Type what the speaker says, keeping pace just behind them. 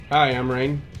Hi, I'm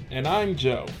Rain. And I'm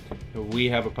Joe. We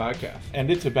have a podcast.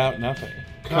 And it's about nothing.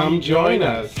 Come join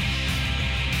us.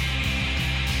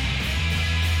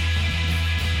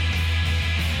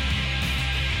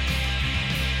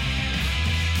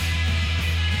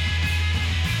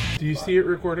 Do you see it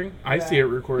recording? I see it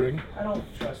recording. I don't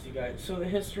trust you guys. So the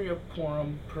history of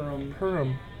Purim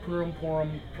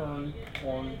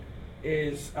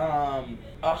is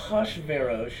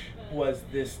Ahasuerus was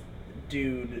this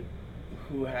dude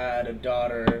who had a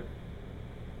daughter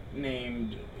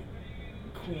named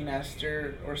Queen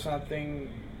Esther or something.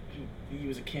 He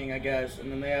was a king, I guess.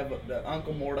 And then they have the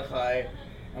Uncle Mordecai,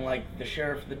 and like the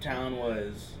sheriff of the town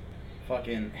was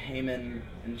fucking Haman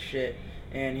and shit.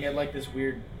 And he had like this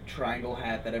weird triangle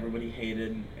hat that everybody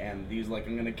hated, and he was like,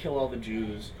 I'm gonna kill all the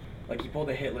Jews. Like, he pulled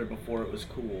a Hitler before it was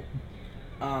cool.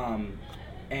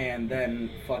 And then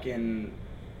fucking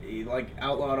he like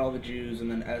outlawed all the Jews, and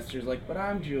then Esther's like, but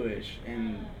I'm Jewish,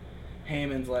 and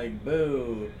Haman's like,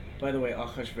 boo. By the way,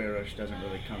 Ahasuerus doesn't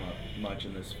really come up much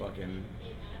in this fucking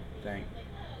thing,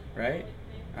 right?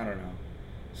 I don't know.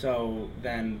 So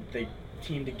then they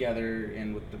team together,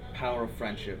 and with the power of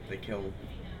friendship, they kill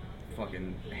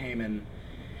fucking Haman.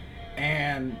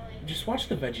 And just watch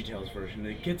the VeggieTales version.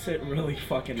 It gets it really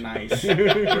fucking nice.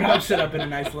 Wraps it up in a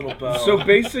nice little bow. So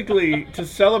basically, to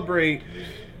celebrate,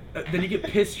 then you get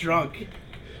pissed drunk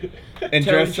and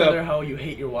tell dress each other up, how you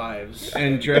hate your wives.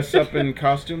 and dress up in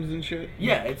costumes and shit.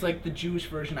 Yeah, it's like the Jewish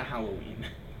version of Halloween.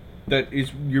 That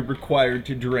is, you're required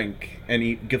to drink and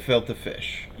eat gefilte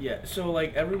fish. Yeah, so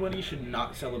like everybody should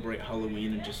not celebrate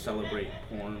Halloween and just celebrate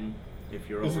Purim if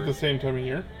you're Is over. it the same time of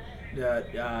year?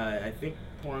 I think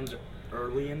Purim's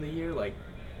early in the year, like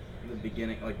the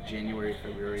beginning, like January,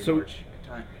 February, So- March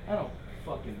time. I don't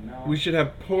fucking know. We should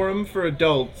have Purim for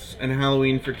adults and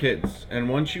Halloween for kids. And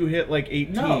once you hit like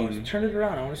 18... No, turn it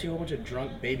around. I want to see a whole bunch of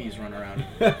drunk babies run around.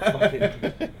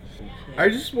 Fucking- I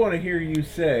just want to hear you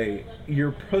say,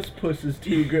 your puss is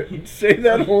too good. Say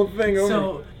that whole thing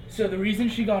over. So the reason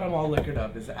she got them all liquored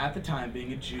up is that at the time,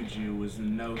 being a Jew was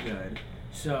no good.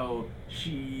 So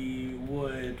she's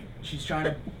trying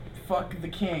to fuck the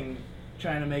king,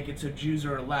 trying to make it so Jews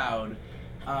are allowed.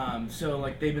 So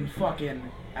like they've been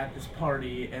fucking at this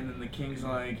party, and then the king's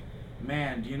like,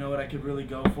 man, do you know what I could really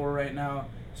go for right now?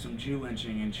 Some Jew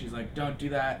lynching. And she's like, don't do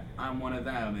that, I'm one of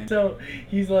them. And so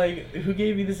he's like, who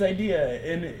gave you this idea?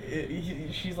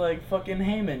 And she's like, fucking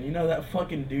Haman, you know that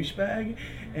fucking douchebag?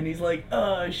 And he's like,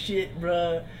 oh shit,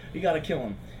 bruh, we gotta kill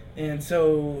him. And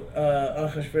so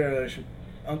Ahasuerus,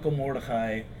 Uncle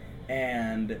Mordecai,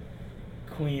 and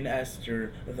Queen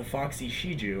Esther, the foxy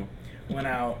she-Jew, went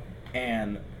out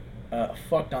and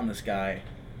fucked on this guy.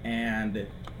 And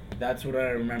that's what I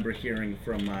remember hearing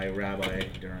from my rabbi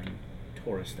during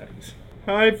Torah studies.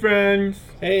 Hi, friends.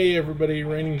 Hey everybody,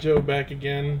 Raining Joe back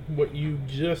again. What you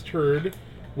just heard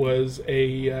was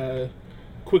a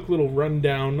quick little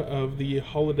rundown of the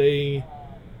holiday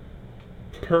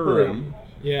Purim.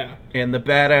 Yeah. And the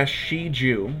badass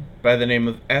she-Jew by the name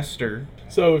of Esther.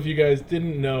 So if you guys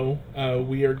didn't know,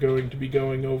 we are going to be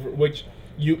going over, which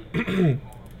you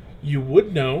you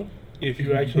would know if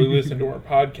you actually listen to our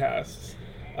podcasts.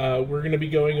 We're going to be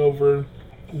going over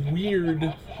weird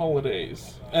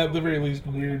holidays. At the very least,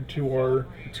 weird to our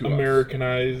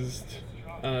Americanized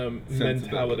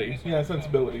mentality. Yeah,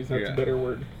 sensibilities. That's a better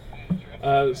word.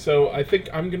 So I think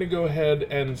I'm going to go ahead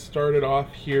and start it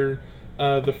off here.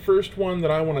 The first one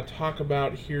that I want to talk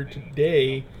about here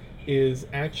today is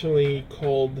actually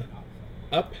called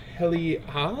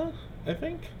Up-Heli-Ah, I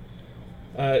think.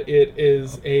 It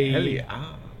is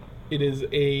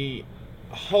a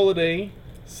holiday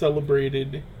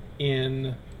celebrated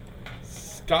in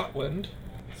Scotland.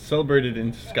 Celebrated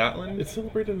in Scotland? It's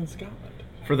celebrated in Scotland.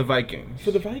 For the Vikings.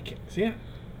 For the Vikings, yeah.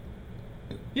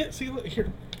 Yeah, see, look,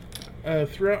 here.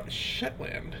 Throughout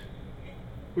Shetland,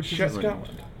 which is in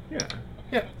Scotland. Yeah.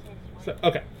 Yeah. So,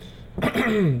 okay.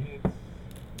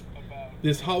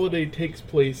 This holiday takes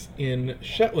place in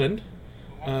Shetland,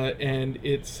 and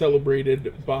it's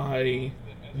celebrated by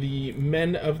the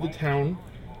men of the town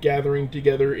gathering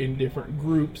together in different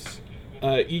groups,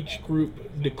 each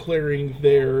group declaring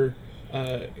their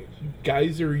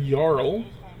Geyser Jarl,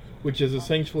 which is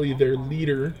essentially their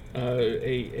leader,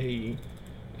 a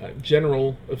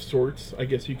general of sorts, I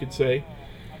guess you could say,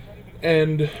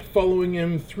 and following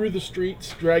him through the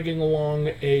streets, dragging along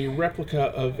a replica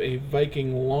of a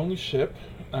Viking longship,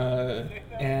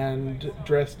 and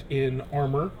dressed in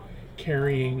armor,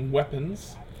 carrying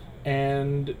weapons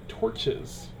and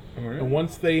torches. Right. And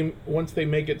once they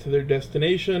make it to their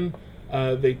destination,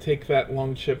 they take that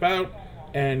longship out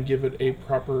and give it a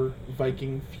proper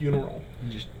Viking funeral.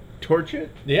 Just torch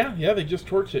it? Yeah, they just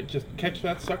torch it. Just catch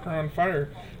that sucker on fire.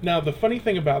 Now, the funny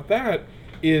thing about that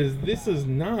is this is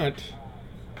not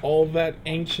all that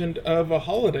ancient of a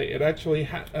holiday. It actually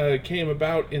came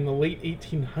about in the late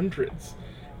 1800s.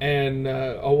 And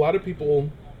a lot of people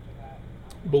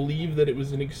believe that it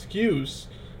was an excuse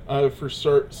for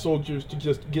soldiers to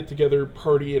just get together,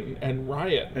 party, and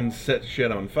riot. And set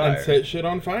shit on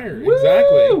fire. Woo!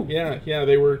 Exactly. Yeah,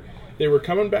 they were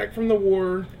coming back from the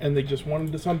war, and they just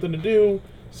wanted something to do,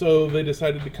 so they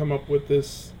decided to come up with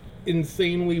this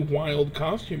insanely wild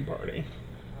costume party.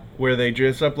 Where they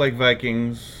dress up like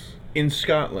Vikings in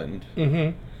Scotland.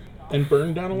 Mm-hmm. And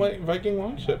burn down a Viking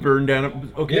longship.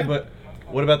 Okay, yeah. But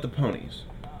what about the ponies?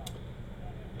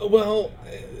 Well,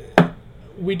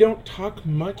 we don't talk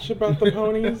much about the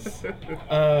ponies,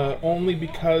 only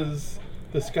because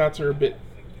the Scots are a bit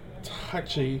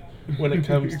touchy when it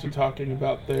comes to talking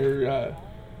about their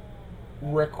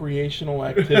recreational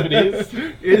activities.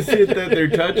 Is it that they're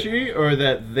touchy, or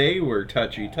that they were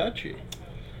touchy?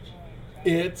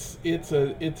 It's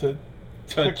a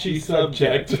touchy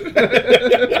subject.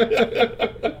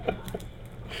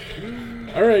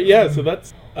 All right, yeah. So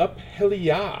that's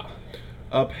Uphelja.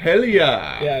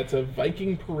 Uphelja. Yeah, it's a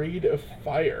Viking parade of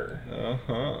fire.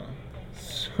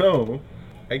 So,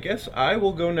 I guess I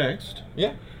will go next.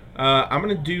 Yeah. I'm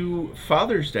gonna do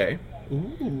Father's Day.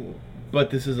 Ooh. But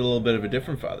this is a little bit of a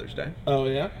different Father's Day. Oh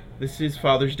yeah. This is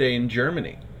Father's Day in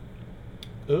Germany.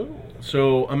 Oh.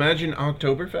 So imagine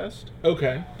Oktoberfest.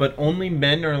 Okay. But only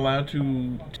men are allowed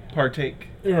to partake.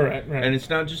 Right. And it's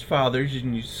not just fathers, you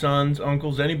can use sons,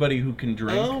 uncles, anybody who can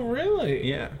drink. Oh, really?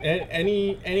 Yeah.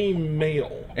 Any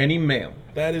male. Any male.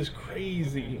 That is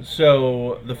crazy.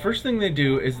 So the first thing they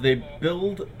do is they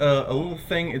build a little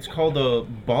thing. It's called a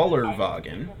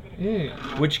Ballerwagen,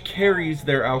 which carries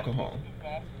their alcohol.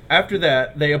 After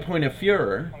that, they appoint a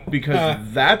Führer, because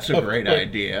that's a great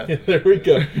idea. There we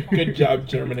go. Good job,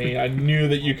 Germany. I knew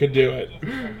that you could do it.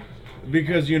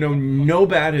 Because, no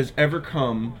bad has ever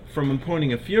come from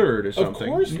appointing a Führer to something.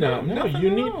 Of course not. No,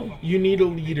 you need a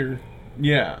leader.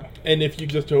 Yeah. And if you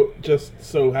just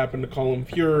so happen to call him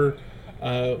Führer,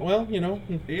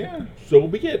 yeah, so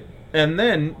be it. And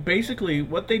then, basically,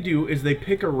 what they do is they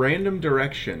pick a random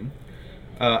direction.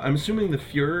 I'm assuming the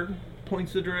Führer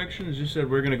points the direction. It just said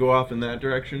we're going to go off in that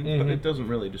direction, but it doesn't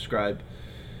really describe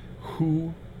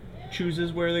who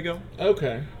chooses where they go.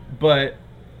 Okay. But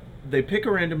they pick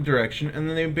a random direction, and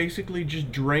then they basically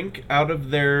just drink out of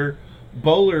their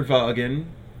Ballerwagen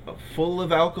full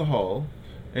of alcohol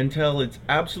until it's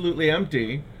absolutely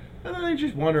empty, and then they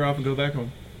just wander off and go back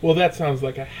home. Well, that sounds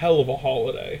like a hell of a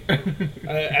holiday.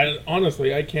 And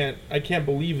honestly, I can't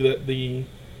believe that the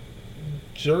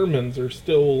Germans are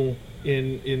still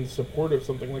in support of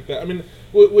something like that. I mean,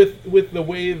 with the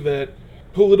way that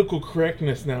political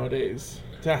correctness nowadays,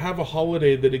 to have a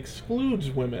holiday that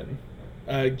excludes women,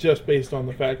 just based on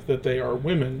the fact that they are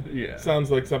women,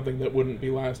 sounds like something that wouldn't be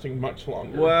lasting much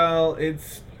longer. Well,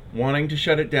 it's wanting to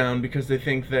shut it down because they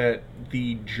think that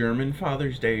the German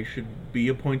Father's Day should be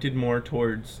appointed more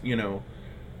towards,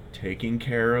 taking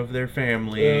care of their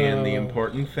family and the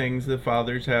important things that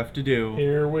fathers have to do.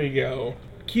 Here we go.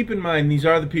 Keep in mind, these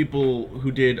are the people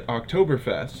who did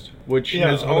Oktoberfest, which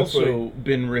has also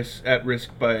been at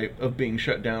risk of being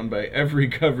shut down by every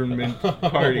government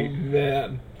party. Oh,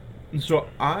 man. So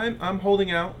I'm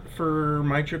holding out for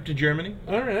my trip to Germany.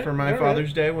 All right. For my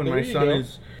Father's Day when my son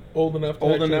is old enough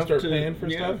to start paying for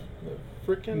stuff. The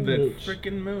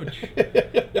frickin' mooch.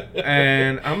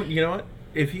 And you know what?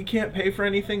 If he can't pay for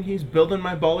anything, he's building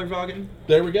my Ballerwagen.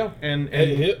 There we go. And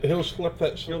he'll schlep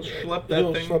that. He'll thing.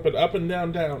 Schlep it up and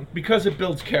down. Because it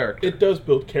builds character. It does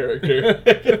build character.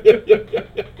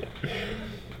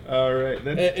 All right.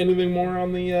 Anything more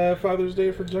on the Father's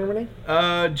Day for Germany?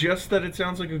 Just that it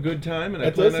sounds like a good time, and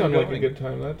that does sound like a good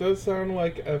time. That does sound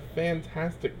like a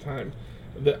fantastic time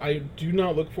that I do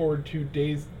not look forward to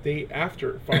day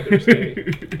after Father's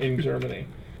Day in Germany.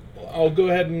 I'll go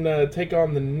ahead and take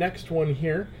on the next one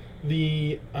here.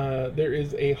 There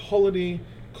is a holiday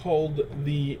called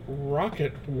the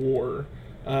Rocket War.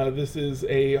 This is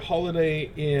a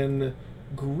holiday in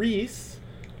Greece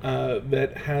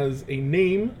that has a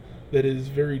name that is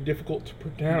very difficult to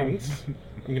pronounce. I'm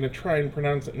going to try and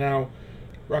pronounce it now.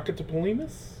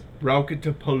 Rocketopolumus?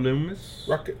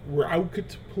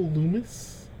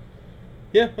 Rocketopolumus?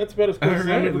 Yeah, that's about as close as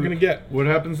I'm ever going to get. What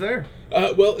happens there?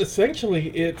 Well, essentially,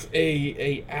 it's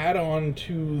a add-on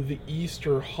to the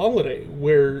Easter holiday,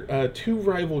 where two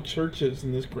rival churches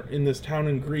in this town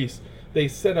in Greece, they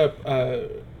set up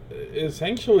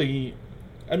essentially,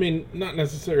 I mean, not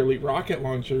necessarily rocket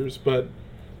launchers, but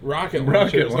rocket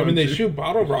launchers. I mean, they shoot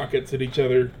bottle rockets at each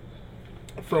other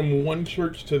from one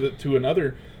church to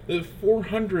another. The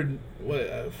 400,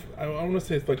 I want to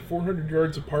say it's like 400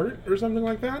 yards apart or something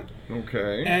like that.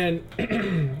 Okay. And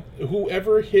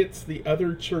whoever hits the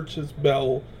other church's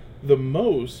bell the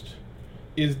most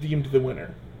is deemed the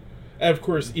winner. And of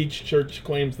course, each church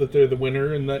claims that they're the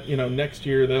winner, and that next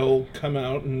year they'll come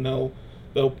out and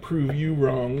they'll prove you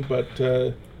wrong. But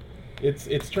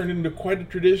it's turned into quite a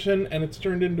tradition, and it's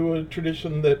turned into a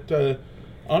tradition that.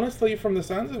 Honestly, from the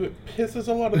sounds of it, pisses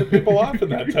a lot of the people off in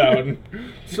that town.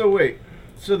 So wait,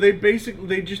 so they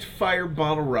just fire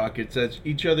bottle rockets at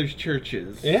each other's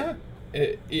churches. Yeah,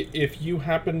 if you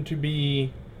happen to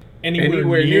be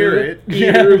anywhere near it, it,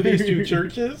 either of these two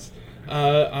churches,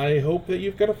 I hope that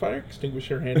you've got a fire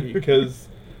extinguisher handy, because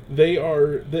they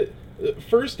are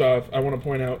first off, I want to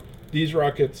point out these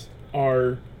rockets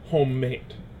are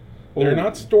homemade. They're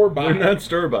not store-bought. They're not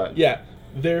store-bought. Yeah.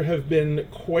 There have been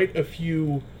quite a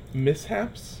few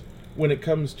mishaps when it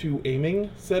comes to aiming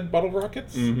said bottle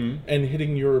rockets and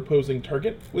hitting your opposing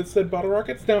target with said bottle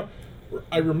rockets. Now,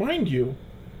 I remind you,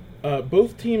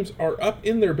 both teams are up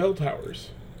in their bell towers,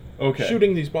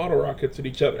 shooting these bottle rockets at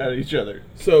each other.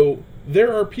 So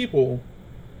there are people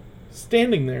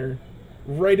standing there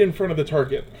right in front of the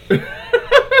target.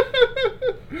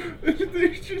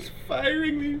 They're just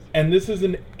firing these. And this is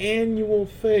an annual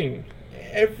thing.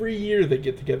 Every year they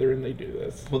get together and they do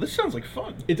this. Well, this sounds like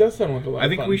fun. It does sound like a lot of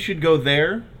fun. I think we should go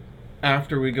there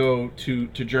after we go to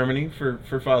Germany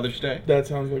for Father's Day. That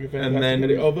sounds like a fantastic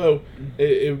idea. Although,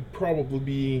 it would probably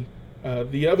be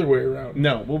the other way around.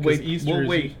 No, we'll wait. We'll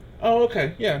wait. Oh,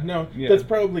 okay. Yeah, no. Yeah. That's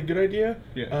probably a good idea.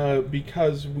 Yeah.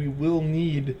 Because we will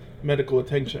need medical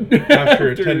attention after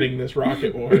attending this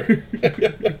rocket war.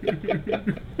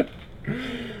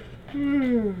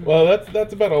 Well,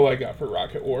 that's about all I got for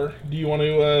Rocket War. Do you want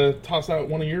to toss out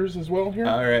one of yours as well here?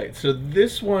 All right. So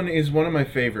this one is one of my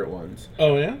favorite ones.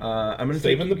 Oh yeah. I'm gonna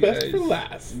saving the best for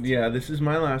last. Yeah, this is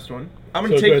my last one. I'm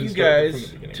gonna take you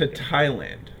guys to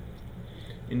Thailand.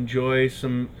 Enjoy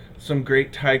some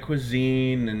great Thai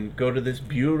cuisine and go to this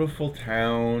beautiful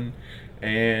town.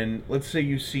 And let's say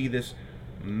you see this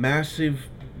massive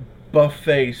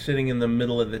buffet sitting in the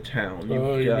middle of the town.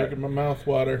 You're making my mouth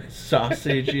water.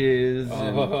 Sausages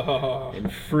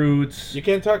and fruits. You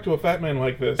can't talk to a fat man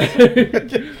like this.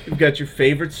 You've got your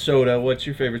favorite soda. What's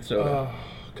your favorite soda? Oh,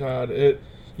 God. It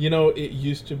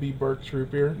used to be Barq's root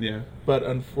beer. Yeah. But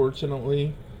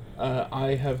unfortunately,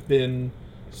 I have been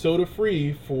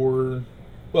soda-free for,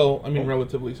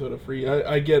 relatively soda-free.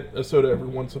 I get a soda every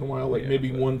once in a while,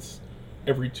 maybe once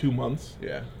every 2 months.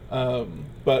 Yeah.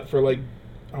 But for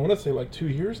I want to say 2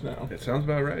 years now. That sounds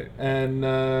about right. And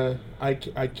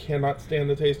I cannot stand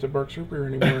the taste of Barq's root beer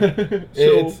anymore.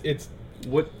 It's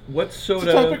what soda? It's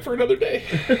a topic for another day.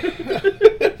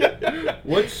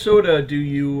 What soda do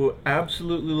you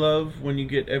absolutely love when you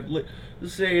get?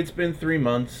 Let's say it's been 3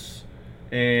 months,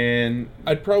 and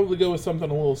I'd probably go with something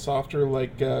a little softer,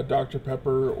 like Dr.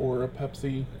 Pepper or a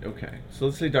Pepsi. Okay, so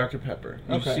let's say Dr. Pepper.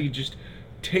 You Okay. see just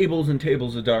tables and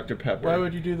tables of Dr. Pepper. Why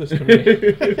would you do this to me?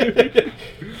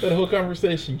 That whole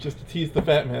conversation just to tease the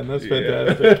fat man. That's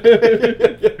fantastic.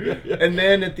 And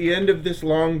then at the end of this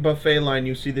long buffet line,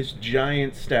 you see this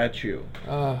giant statue.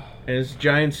 And it's a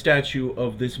giant statue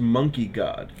of this monkey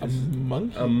god. A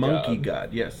monkey god? A monkey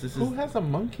god, yes. Who has a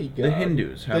monkey god? The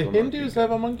Hindus have a monkey god. The Hindus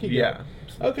have a monkey god? Yeah.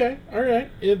 Okay, all right.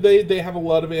 They have a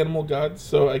lot of animal gods,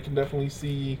 so I can definitely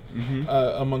see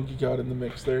a monkey god in the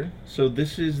mix there. So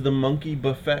this is the monkey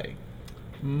buffet.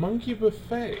 Monkey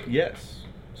buffet? Yes.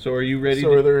 So are you ready?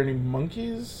 So are there any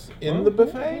monkeys in the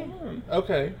buffet?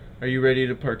 Okay. Are you ready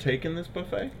to partake in this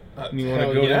buffet? You want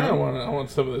to go down? I want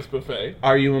some of this buffet.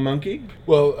 Are you a monkey?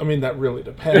 Well, I mean, that really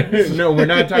depends. No, we're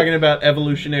not talking about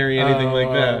evolutionary anything like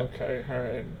that. Okay, all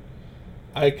right.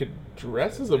 I could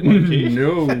dress as a monkey.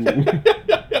 No.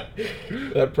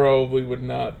 That probably would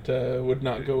not go over well. Would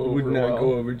not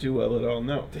go over too well at all,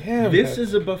 no. Damn. This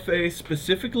is a buffet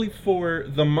specifically for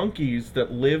the monkeys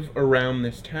that live around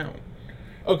this town.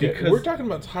 Okay, because we're talking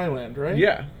about Thailand, right?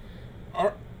 Yeah.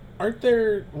 Aren't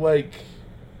there,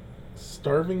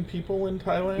 starving people in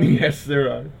Thailand? Yes, there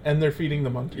are. And they're feeding the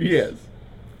monkeys? Yes.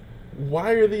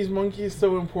 Why are these monkeys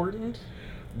so important?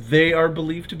 They are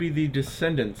believed to be the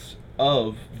descendants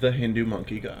of the Hindu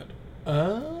monkey god.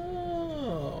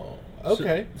 Oh.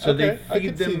 Okay. So they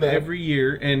feed them every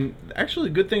year, and actually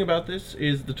the good thing about this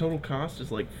is the total cost is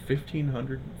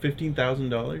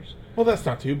 $15,000. Well, that's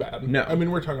not too bad. No. I mean,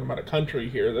 we're talking about a country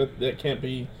here that can't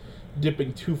be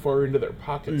dipping too far into their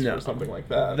pockets or something like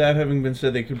that. That having been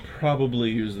said, they could probably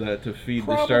use that to feed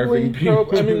the starving people.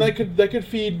 I mean, they could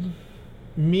feed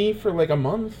me for a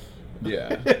month.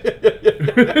 Yeah.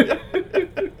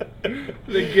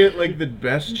 They get like the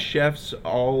best chefs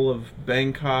all of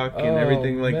Bangkok and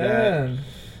everything like that.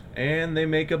 And they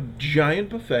make a giant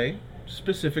buffet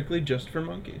specifically just for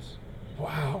monkeys.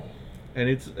 Wow. And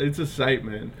it's a sight,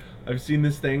 man. I've seen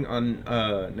this thing on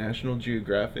National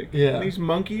Geographic. Yeah. And these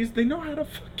monkeys, they know how to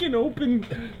fucking open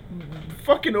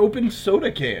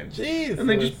soda cans. Jeez. And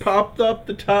they just popped up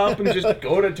the top and just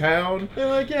go to town. They're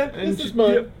like, yeah, And this is just-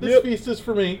 mine. yep, This yep. feast is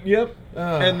for me. Yep.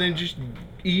 Ah. And then just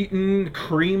eating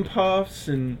cream puffs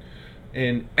and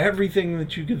everything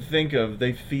that you could think of,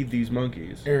 they feed these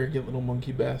monkeys. Arrogant little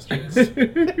monkey bastards.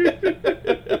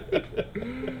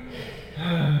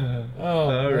 Oh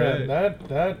All man, right.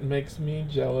 that makes me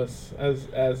jealous.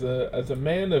 As a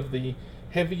man of the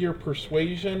heavier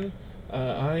persuasion,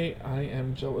 I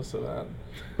am jealous of that.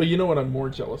 But you know what I'm more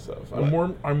jealous of? I'm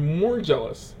more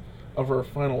jealous of our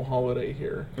final holiday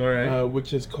here. All right.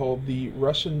 Which is called the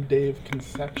Russian Day of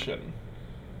Conception.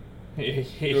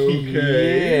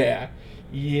 Okay.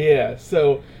 Yeah.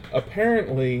 So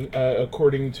apparently,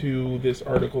 according to this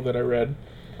article that I read,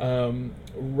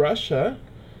 Russia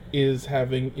is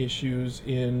having issues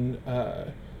in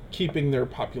keeping their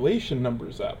population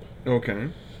numbers up. Okay.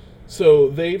 So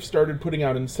they've started putting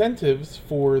out incentives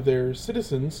for their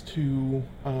citizens to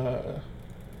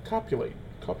copulate.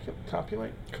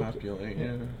 Copulate? Copulate,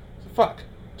 yeah. Fuck.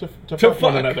 To To fuck fuck.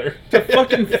 one another. To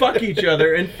fucking fuck each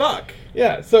other and fuck.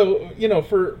 Yeah, so,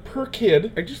 for per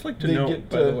kid... I'd just like to They note, get,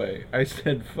 by the way, I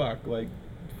said fuck like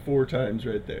 4 times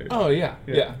right there. Oh, yeah.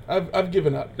 I've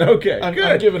given up. Okay, I've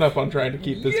good. given up on trying to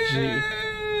keep this G. Yay!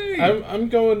 I'm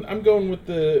going with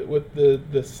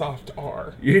the soft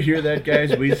R. You hear that,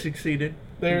 guys? We succeeded.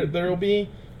 There'll be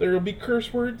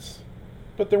curse words,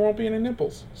 but there won't be any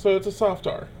nipples. So it's a soft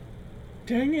R.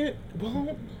 Dang it.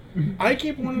 Well, I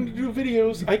keep wanting to do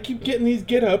videos. I keep getting these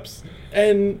get-ups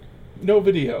and no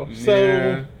video.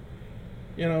 So,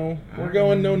 Yeah. we're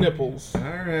going no nipples. All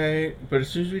right. But as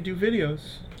soon as we do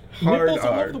videos, hard Nipples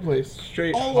all R. over the place.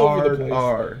 Straight all hard over the place.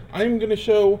 R. I'm going to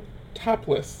show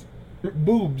topless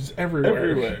boobs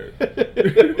everywhere.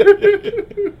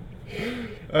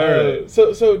 All right.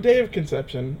 So Day of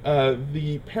Conception,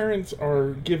 the parents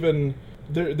are given,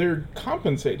 they're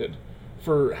compensated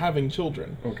for having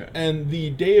children. Okay. And the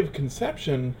Day of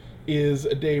Conception is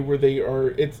a day where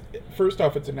first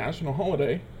off, it's a national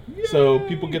holiday. So Yay!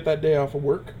 people get that day off of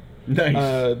work.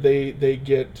 Nice. They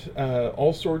get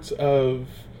all sorts of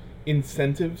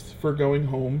incentives for going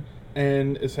home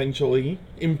and essentially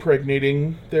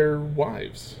impregnating their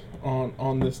wives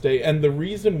on this day. And the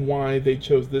reason why they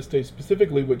chose this day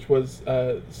specifically, which was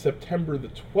September the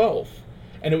 12th,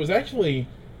 and it was actually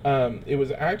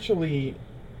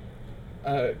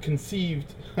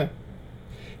conceived.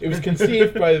 It was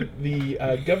conceived by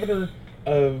the governor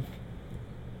of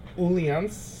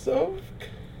Ulyanovsk.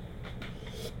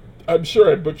 I'm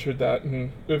sure I butchered that,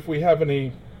 and if we have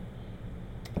any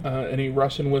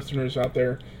Russian listeners out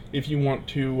there, if you want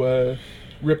to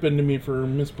rip into me for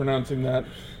mispronouncing that,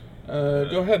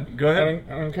 go ahead. Go ahead.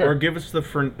 I don't care. Or give us the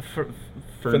phonetic.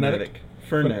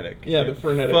 Yeah, the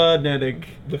phonetic.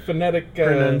 The phonetic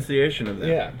pronunciation of that.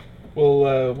 Yeah,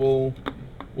 we'll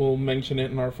mention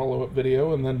it in our follow-up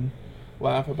video, and then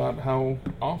laugh about how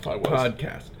off I was.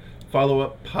 Podcast.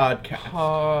 Follow-up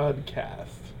podcast.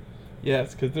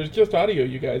 Yes, because there's just audio,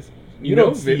 you guys. You No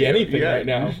don't see video. anything Yeah, right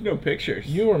now. There's no pictures.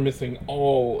 You are missing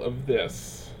all of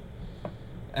this.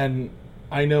 And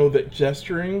I know that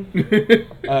gesturing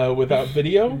without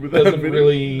video doesn't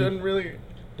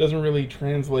really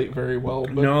translate very well.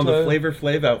 But, no, the Flavor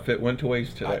Flav outfit went to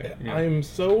waste today. I'm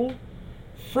so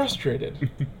frustrated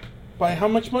by how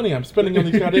much money I'm spending on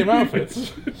these goddamn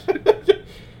outfits.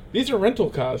 These are rental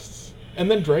costs. And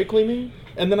then dry cleaning.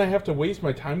 And then I have to waste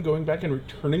my time going back and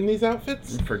returning these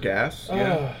outfits. For gas?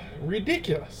 Yeah.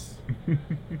 Ridiculous.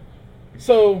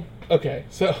 So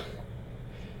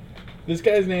this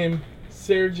guy's name,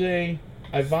 Sergey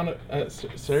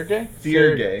Sergey?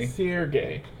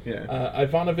 Sergey. Yeah.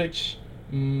 Ivanovich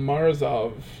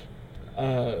Morozov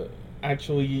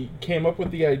actually came up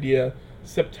with the idea.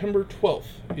 September 12th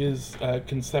is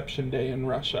Conception Day in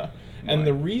Russia. And Right.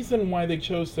 the reason why they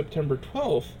chose September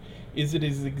 12th is it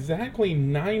is exactly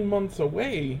 9 months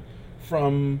away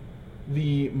from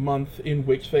the month in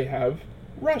which they have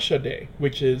Russia Day,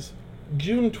 which is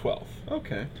June 12th.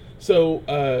 Okay. So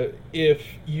if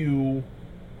you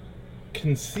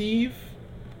conceive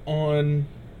on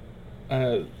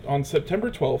September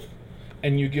 12th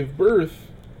and you give birth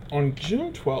on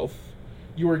June 12th,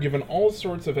 you are given all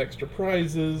sorts of extra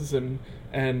prizes and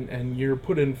you're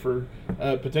put in for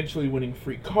potentially winning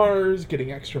free cars,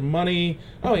 getting extra money.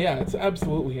 Oh yeah, it's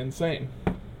absolutely insane.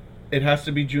 It has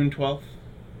to be June 12th?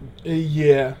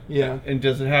 Yeah. And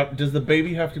does the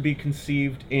baby have to be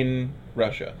conceived in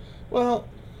Russia? Well,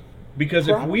 Because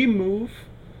if we move,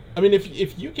 I mean,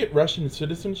 if you get Russian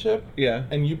citizenship, yeah,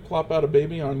 and you plop out a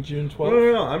baby on June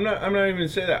 12th, no, I'm not even gonna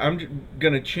say that. I'm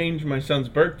gonna change my son's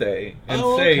birthday and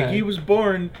say okay. he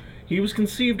was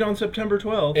conceived on September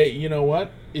 12th. Hey, you know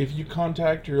what? If you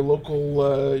contact your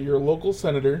local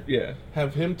senator, Yeah,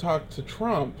 have him talk to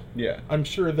Trump, yeah. I'm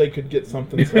sure they could get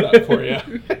something set up for you.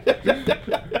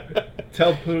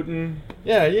 Tell Putin.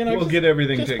 Yeah, you know, We'll get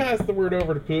everything Just taken. pass the word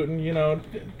over to Putin. You know,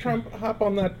 Trump, hop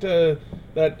on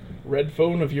that red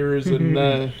phone of yours and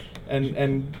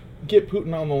get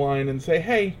Putin on the line and say,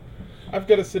 hey, I've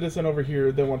got a citizen over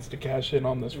here that wants to cash in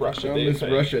on this Russia Day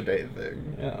thing. Russia Day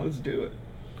thing. Yeah. Let's do it.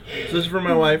 So this is for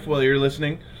my wife. While you're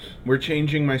listening, we're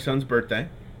changing my son's birthday.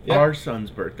 Yeah. Our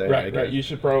son's birthday. Right. You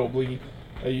should probably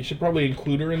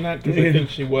include her in that because I think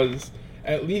she was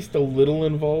at least a little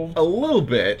involved. A little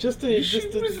bit. She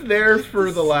was there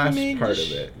for the last part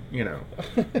of it. You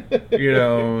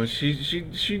know.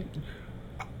 She.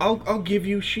 I'll give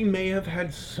you. She may have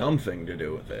had something to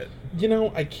do with it. You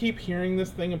know, I keep hearing this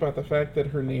thing about the fact that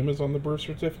her name is on the birth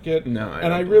certificate. No,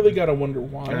 I really gotta wonder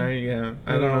why. I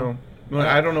don't know. Well,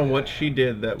 I don't know what she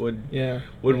did that would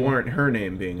warrant her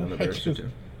name being on the birth certificate.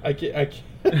 I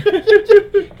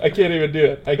can't even do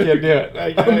it. I can't do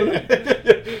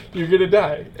it. You're gonna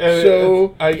die.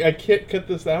 So I can't cut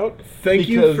this out. Thank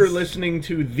you for listening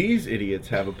to These Idiots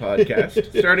Have a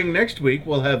Podcast. Starting next week,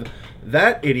 we'll have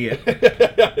That Idiot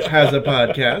Has a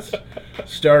Podcast,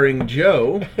 starring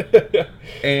Joe,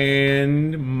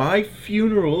 and my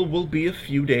funeral will be a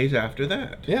few days after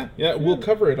that. Yeah. We'll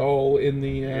cover it all in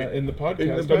the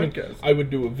podcast. I mean, I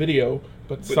would do a video.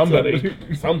 But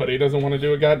somebody doesn't want to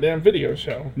do a goddamn video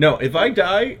show. No, if I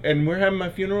die and we're having my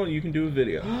funeral, you can do a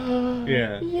video.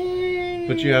 Yeah. Yay.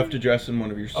 But you have to dress in one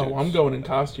of your suits. Oh, I'm going in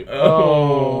costume.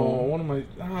 Oh.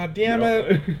 Damn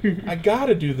it. I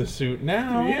gotta do the suit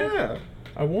now. Yeah.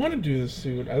 I want to do the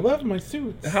suit. I love my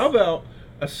suits. How about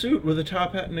a suit with a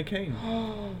top hat and a cane?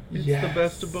 It's yes. the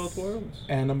best of both worlds.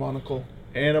 And a monocle.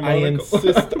 And a monocle. I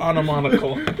insist on a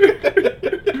monocle.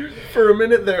 For a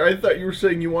minute there, I thought you were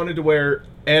saying you wanted to wear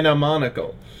a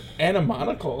monocle. And a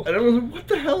monocle? And I was like, what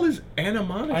the hell is a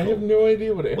monocle? I have no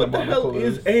idea what a monocle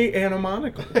is. What the hell is a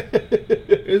monocle?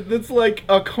 It's like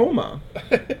a coma.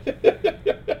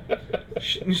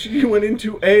 She went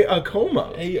into a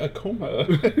coma. A coma.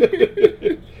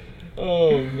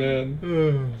 Oh,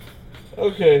 man.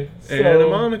 Okay, so... And a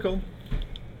monocle.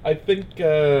 I think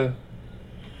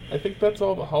that's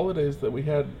all the holidays that we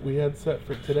had set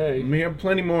for today. We have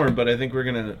plenty more, but I think we're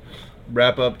gonna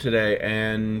wrap up today.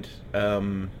 And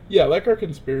yeah, like our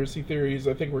conspiracy theories,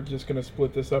 I think we're just gonna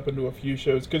split this up into a few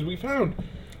shows because we found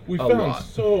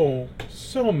so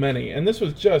many, and this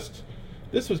was just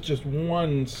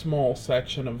one small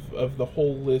section of the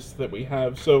whole list that we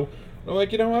have. So we're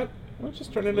like, you know what? Let's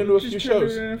just turn it into a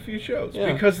few shows.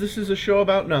 Yeah. Because this is a show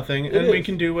about nothing, and we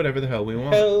can do whatever the hell we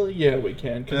want. Hell yeah, we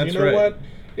can. Because you know what?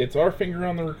 It's our finger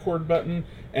on the record button,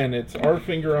 and it's our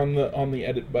finger on the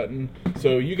edit button.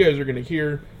 So you guys are gonna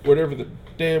hear whatever the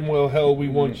damn well hell we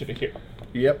want you to hear.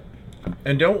 Yep.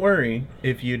 And don't worry,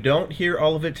 if you don't hear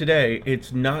all of it today,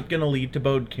 it's not gonna lead to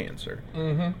bone cancer.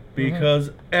 Mm-hmm.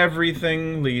 Because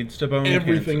everything leads to bone cancer.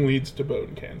 Everything leads to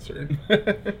bone cancer.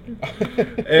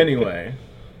 Anyway.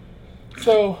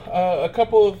 So, a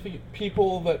couple of the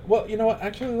people that... Well, you know what?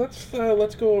 Actually,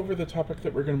 let's go over the topic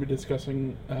that we're going to be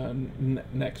discussing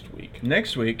next week.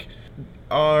 Next week,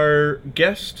 our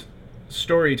guest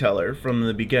storyteller from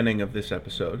the beginning of this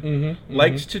episode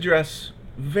likes to dress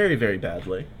very, very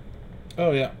badly.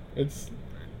 Oh, yeah. It's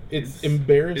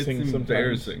embarrassing sometimes.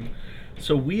 Embarrassing.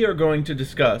 So we are going to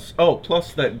discuss... Oh,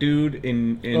 plus that dude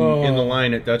in the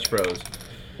line at Dutch Bros.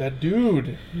 That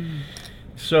dude...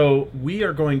 So we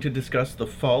are going to discuss the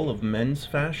fall of men's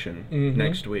fashion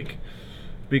next week,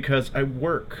 because I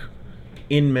work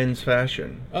in men's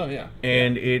fashion. Oh yeah,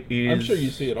 and it is. I'm sure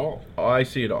you see it all. Oh, I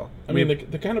see it all. I mean,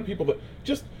 the kind of people that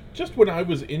just when I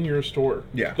was in your store,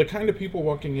 the kind of people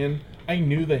walking in, I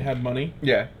knew they had money.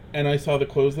 Yeah. And I saw the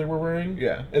clothes they were wearing.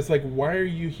 Yeah. It's like, why are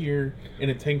you here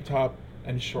in a tank top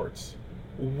and shorts?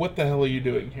 What the hell are you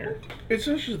doing here? It's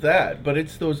not just that, but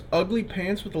it's those ugly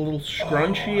pants with a little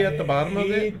scrunchie at the bottom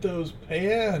of it. I hate those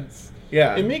pants.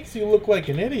 Yeah. It makes you look like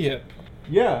an idiot.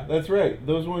 Yeah, that's right.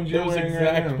 Those ones you're wearing right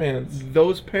now. Those exact pants.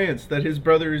 Those pants that his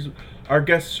brother is, our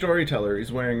guest storyteller,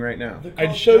 is wearing right now.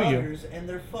 I'd show you. And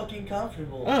they're fucking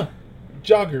comfortable.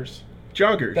 Joggers.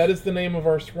 Joggers. That is the name of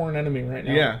our sworn enemy right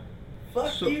now. Yeah.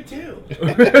 Fuck you too.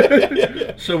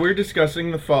 So we're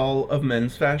discussing the fall of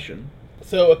men's fashion.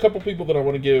 So a couple people that I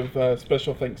want to give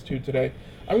special thanks to today.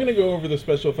 I'm going to go over the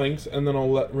special thanks, and then I'll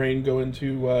let Rain go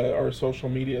into our social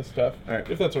media stuff, All right.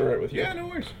 if that's all right with you. Yeah, no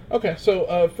worries. Okay,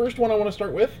 so first one I want to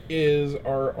start with is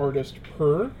our artist,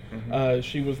 Per.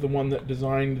 She was the one that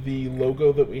designed the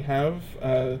logo that we have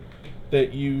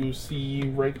that you see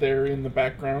right there in the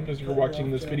background as you're watching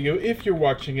this video, if you're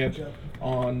watching it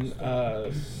on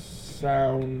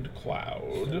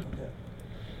SoundCloud.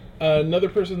 Another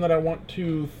person that I want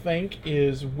to thank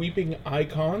is Weeping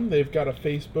Icon. They've got a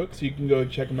Facebook, so you can go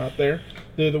and check them out there.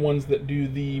 They're the ones that do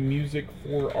the music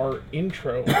for our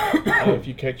intro. If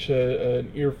you catch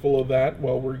an earful of that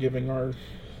while we're giving our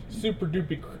super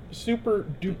duper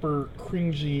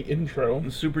cringy intro.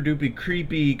 Super duper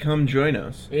creepy, come join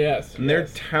us. Yes. And they're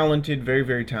talented, very,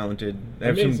 very talented. They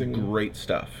have Amazing. some great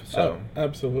stuff. So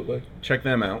absolutely. check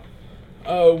them out.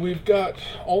 We've got,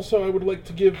 also I would like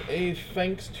to give a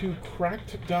thanks to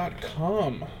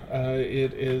Cracked.com.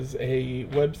 It is a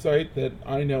website that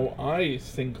I know I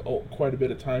sink quite a bit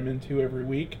of time into every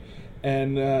week,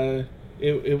 and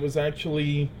it was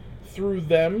actually through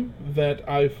them that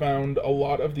I found a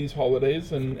lot of these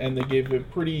holidays, and they gave a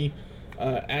pretty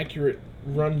accurate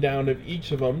rundown of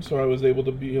each of them, so I was able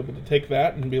to take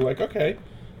that and be like, okay,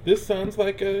 this sounds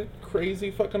like a crazy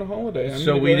fucking holiday.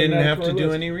 So we didn't have to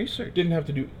do any research. Didn't have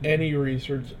to do any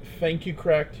research. Thank you,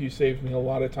 Cracked. You saved me a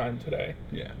lot of time today.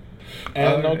 Yeah.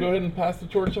 And I'll go ahead and pass the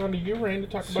torch on to you, Rain, to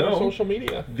talk about our social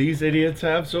media. These idiots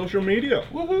have social media.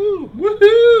 Woohoo!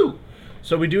 Woohoo!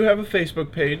 So we do have a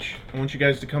Facebook page. I want you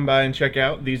guys to come by and check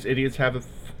out. These idiots have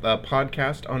a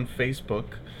podcast on Facebook.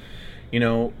 You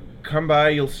know, come by.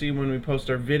 You'll see when we post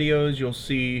our videos. You'll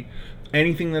see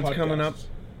anything that's coming up.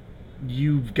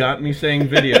 You've got me saying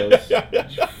videos.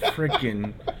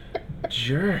 Freaking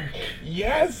jerk.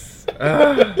 Yes!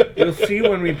 You'll see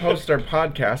when we post our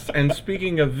podcasts. And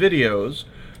speaking of videos...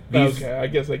 Okay, I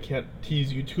guess I can't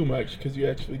tease you too much because you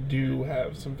actually do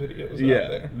have some videos out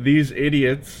there. These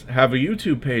idiots have a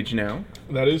YouTube page now.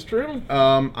 That is true.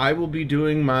 I will be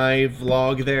doing my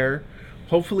vlog there.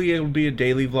 Hopefully it'll be a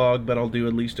daily vlog, but I'll do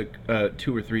at least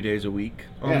 2 or 3 days a week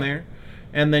on there.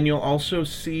 And then you'll also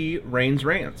see Rain's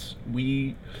Rants.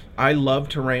 I love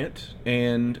to rant,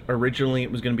 and originally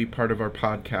it was going to be part of our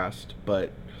podcast,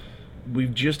 but we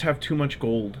just have too much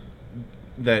gold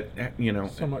that, you know...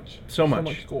 So much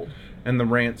gold. And the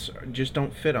rants just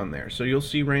don't fit on there. So you'll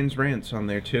see Rain's Rants on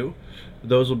there too.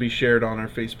 Those will be shared on our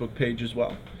Facebook page as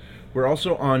well. We're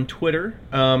also on Twitter.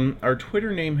 Our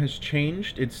Twitter name has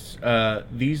changed. It's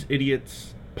These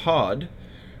Idiots Pod,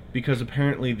 because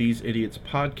apparently These Idiots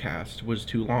Podcast was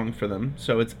too long for them.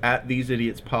 So it's at These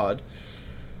Idiots Pod.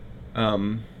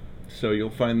 So you'll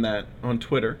find that on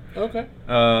Twitter. Okay.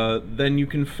 Then you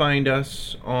can find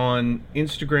us on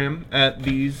Instagram at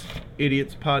These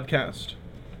Idiots Podcast.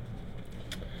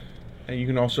 And you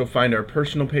can also find our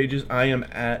personal pages. I am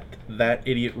at That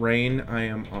Idiot Rain. I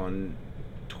am on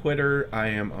Twitter. I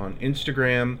am on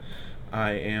Instagram.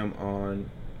 I am on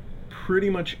pretty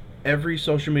much every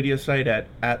social media site at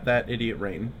That Idiot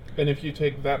Rain. And if you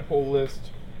take that whole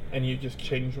list and you just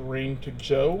change Rain to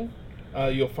Joe,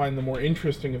 you'll find the more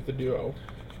interesting of the duo.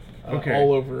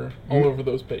 All over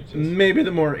those pages. Maybe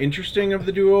the more interesting of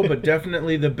the duo, but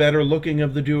definitely the better looking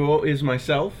of the duo is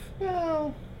myself.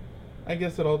 Well, I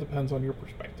guess it all depends on your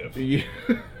perspective. Yeah.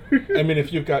 I mean,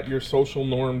 if you've got your social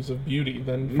norms of beauty,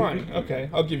 then fine. Okay,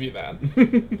 I'll give you that.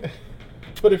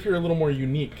 But if you're a little more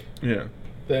unique,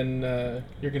 then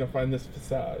you're going to find this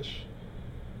visage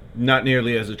not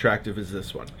nearly as attractive as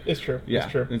this one. It's true. Yeah,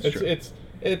 it's true. It's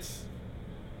true.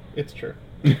 It's true.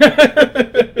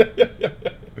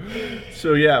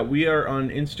 So yeah, we are on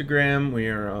Instagram, we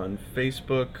are on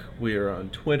Facebook, we are on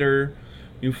Twitter.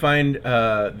 You find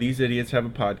These Idiots Have a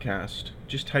Podcast.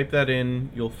 Just type that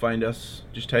in, you'll find us.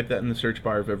 Just type that in the search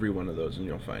bar of every one of those and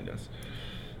you'll find us.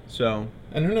 So,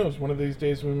 and who knows, one of these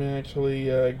days we may actually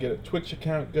get a Twitch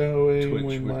account going.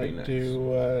 We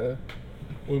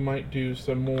might do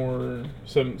some more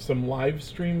some live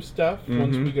stream stuff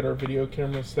once we get our video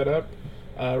cameras set up.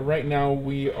 Right now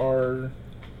we are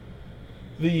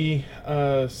the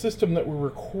system that we're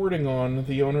recording on.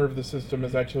 The owner of the system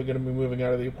is actually going to be moving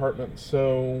out of the apartment,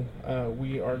 so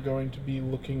we are going to be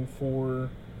looking for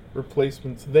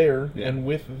replacements there. And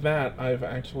with that, I've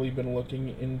actually been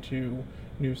looking into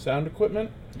new sound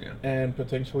equipment, and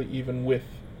potentially even with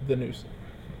the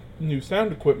new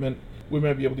sound equipment, we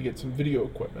might be able to get some video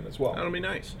equipment as well. That'll be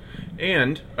nice.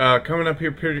 And coming up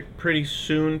here pretty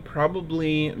soon,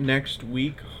 probably next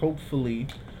week, hopefully,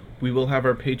 we will have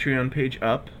our Patreon page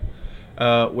up,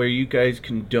 where you guys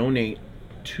can donate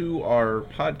to our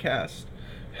podcast.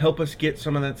 Help us get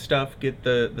some of that stuff, get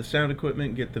the sound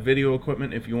equipment, get the video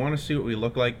equipment. If you want to see what we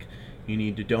look like, You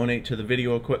need to donate to the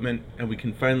video equipment, and we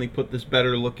can finally put this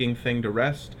better looking thing to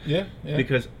rest. Yeah, yeah.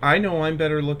 Because I know I'm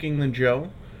better looking than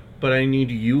Joe, but I need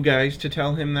you guys to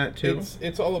tell him that too.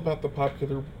 It's all about the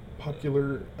popular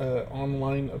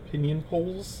online opinion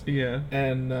polls. Yeah.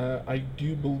 And I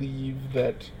do believe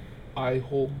that I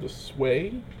hold the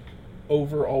sway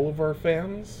over all of our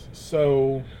fans.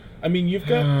 So, I mean, you've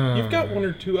got one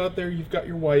or two out there. You've got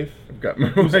your wife, I've got my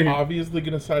who's wife. obviously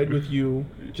going to side with you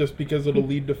just because it'll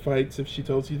lead to fights if she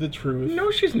tells you the truth.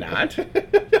 No, she's not.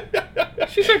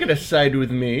 She's not going to side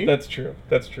with me. That's true.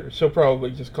 That's true. She'll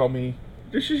probably just call me.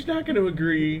 She's not going to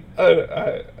agree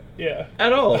Yeah.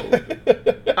 at all.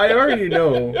 I already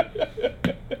know.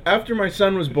 After my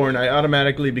son was born, I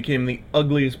automatically became the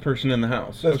ugliest person in the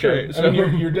house. That's okay? true. So I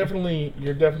mean, you're definitely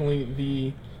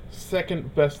the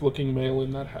second best looking male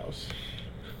in that house.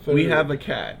 we Third. have a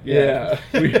cat. Yeah.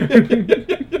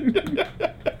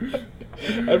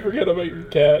 I forget about your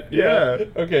cat. Yeah.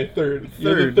 Okay, third.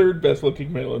 You're the third best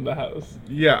looking male in the house.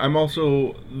 Yeah, I'm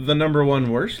also the number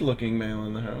one worst looking male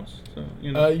in the house. So,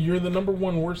 you know. You're the number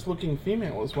one worst looking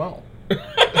female as well.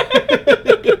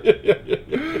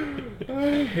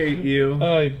 I hate you.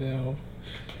 I know.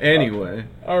 Anyway.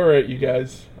 All right, you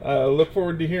guys. Look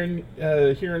forward to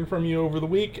hearing from you over the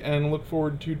week, and look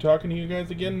forward to talking to you guys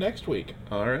again next week.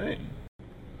 All right.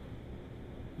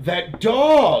 That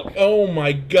dog! Oh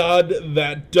my God,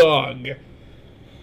 that dog!